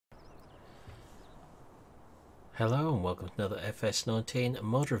Hello and welcome to another FS19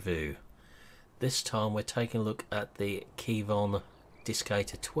 mod review. This time we're taking a look at the Quivogne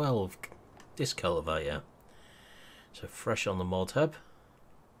Diskator 12 disc cultivator. So fresh on the Modhub,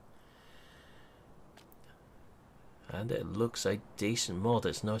 and it looks a decent mod.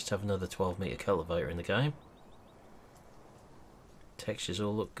 It's nice to have another 12 meter cultivator in the game. Textures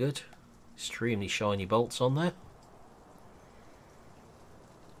all look good. Extremely shiny bolts on there.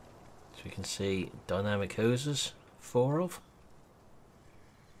 So we can see dynamic hoses, 4 of.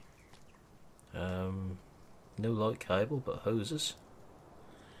 No light cable, but hoses.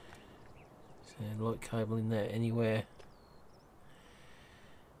 Is there light cable in there anywhere?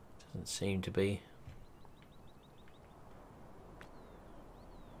 Doesn't seem to be.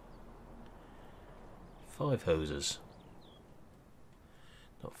 Five hoses.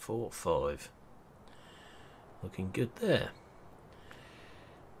 Not 4, 5. Looking good there.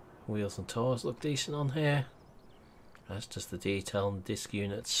 Wheels and tyres look decent on here, as does the detail on the disc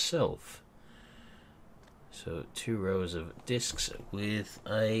unit itself. So 2 rows of discs with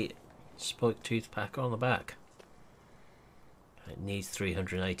a spike tooth packer on the back. It needs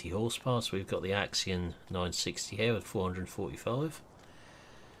 380 horsepower, so we've got the Axion 960 here with 445.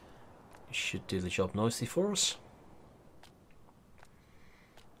 It should do the job nicely for us.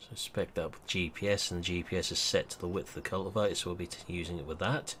 So spec that up with GPS, and the GPS is set to the width of the cultivator, so we'll be using it with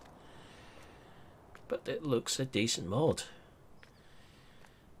that. But it looks a decent mod.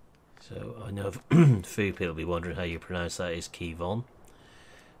 So I know a few people will be wondering how you pronounce that. Is Quivogne.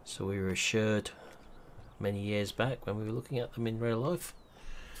 So we were assured many years back when we were looking at them in real life.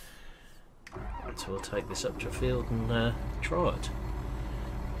 So we'll take this up to a field and try it.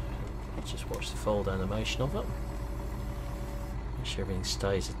 Let's just watch the fold animation of it. Make sure everything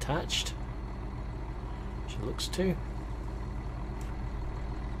stays attached, which it looks to.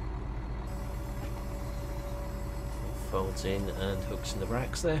 Folds in and hooks in the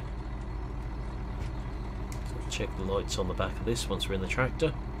racks there. So we'll check the lights on the back of this once we're in the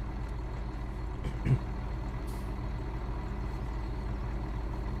tractor. So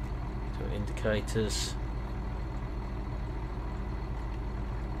indicators,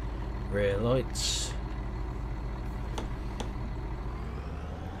 rear lights,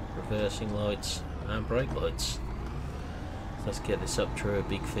 reversing lights and brake lights. So let's get this up to a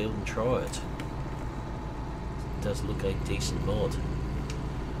big field and try it. Does look a decent mod.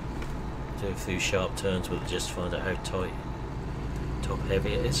 Do a few sharp turns with it just to find out how tight, top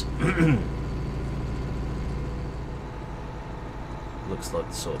heavy it is. Looks like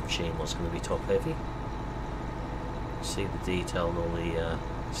the sort of machine was going to be top heavy. See the detail on all the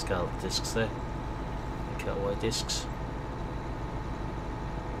scallop discs there, the cutaway discs.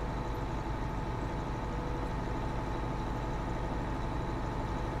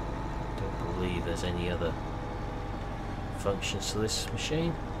 Don't believe there's any other functions to this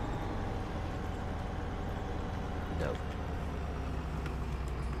machine. No.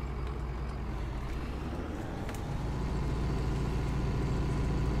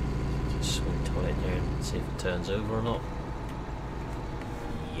 Just swing tight in there and see if it turns over or not.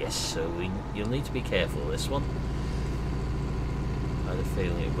 Yes, so you'll need to be careful with this one. I had a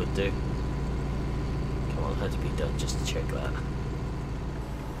feeling it would do. Come on, had to be done just to check that.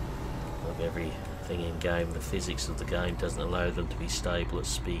 Like everything in game, the physics of the game doesn't allow them to be stable at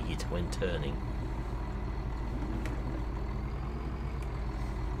speed when turning.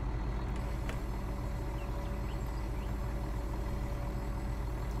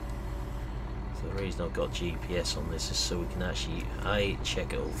 So the reason I've got GPS on this is so we can actually A,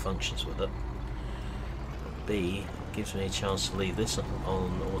 check it all functions with it, and B, gives me a chance to leave this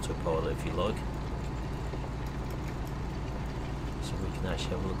on autopilot if you like, so we can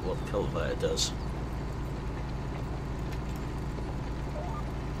actually have a look at what the cultivator does.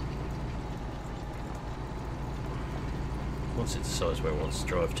 Once it decides where it wants to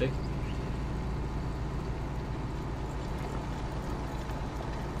drive to.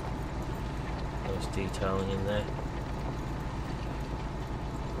 Nice detailing in there.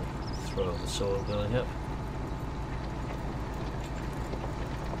 Throw of the soil going up.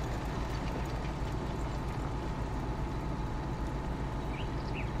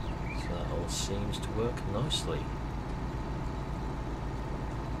 So that all seems to work nicely.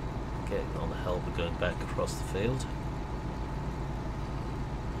 Getting on the helper going back across the field.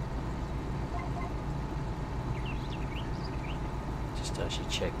 To actually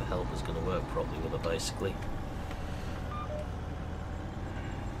check the helper's going to work properly with it, basically.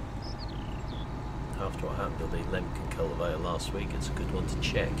 After what happened with the Lemken cultivator last week, it's a good one to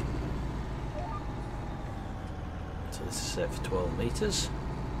check. So this is set for 12 meters.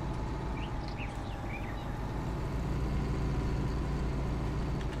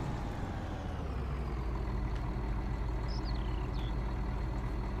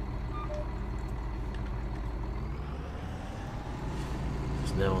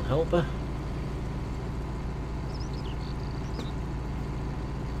 So now on helper.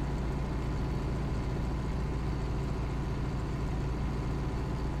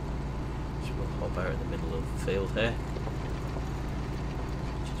 So we'll hop out in the middle of the field here.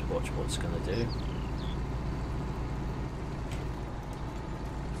 Just watch what it's going to do.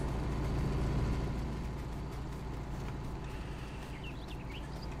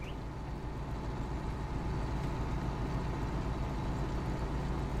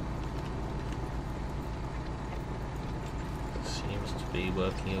 Seems to be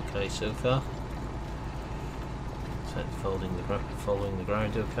working okay so far. So it's following the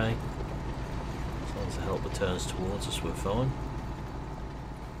ground okay. As long as the helper turns towards us, we're fine.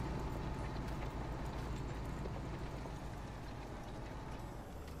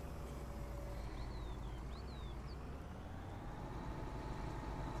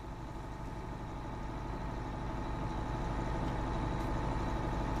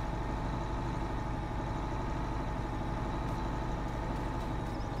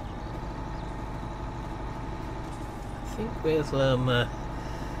 I think we'll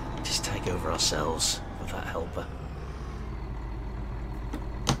just take over ourselves with that helper.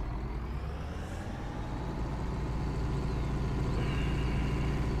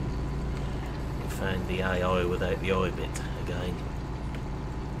 We found the AI without the I bit again.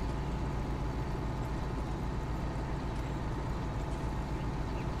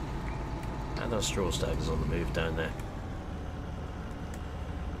 And our straw stackers on the move down there.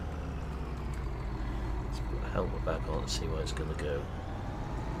 Helper back on and see where it's going to go.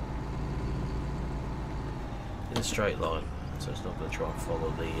 In a straight line, so it's not going to try and follow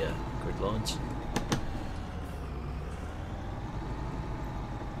the grid lines.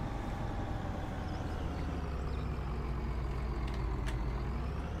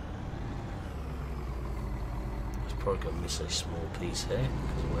 It's probably going to miss a small piece here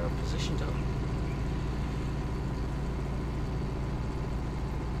because of where I'm positioned on.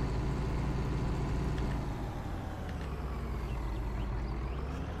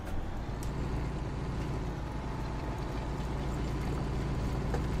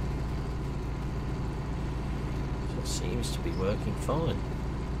 Seems to be working fine.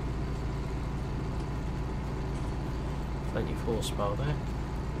 Plenty of horsepower there.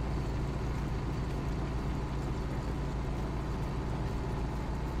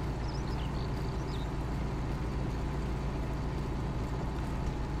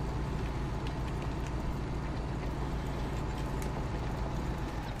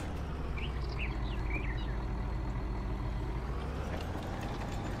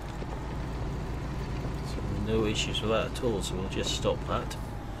 No issues with that at all, so we'll just stop that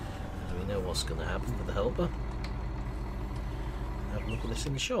because we know what's going to happen with the helper. Have a look at this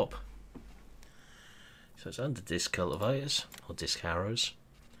in the shop. So it's under disc cultivators or disc arrows,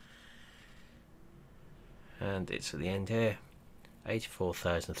 and it's at the end here.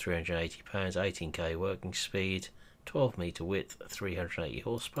 £84,380, 18k working speed, 12 metre width, 380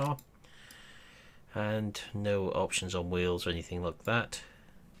 horsepower, and no options on wheels or anything like that.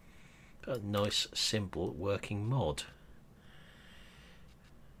 A nice simple working mod.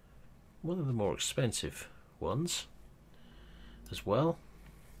 One of the more expensive ones as well.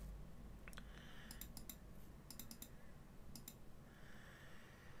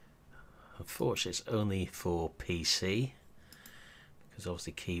 Unfortunately it's only for PC because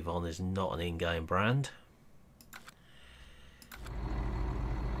obviously Quivogne is not an in-game brand,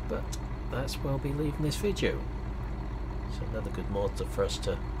 but that's where I'll be leaving this video. So another good mod for us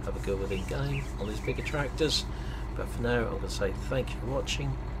to have a go with in game on these bigger tractors. But for now, I'm going to say thank you for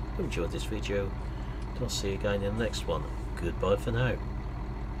watching. If you enjoyed this video, and I'll see you again in the next one. Goodbye for now.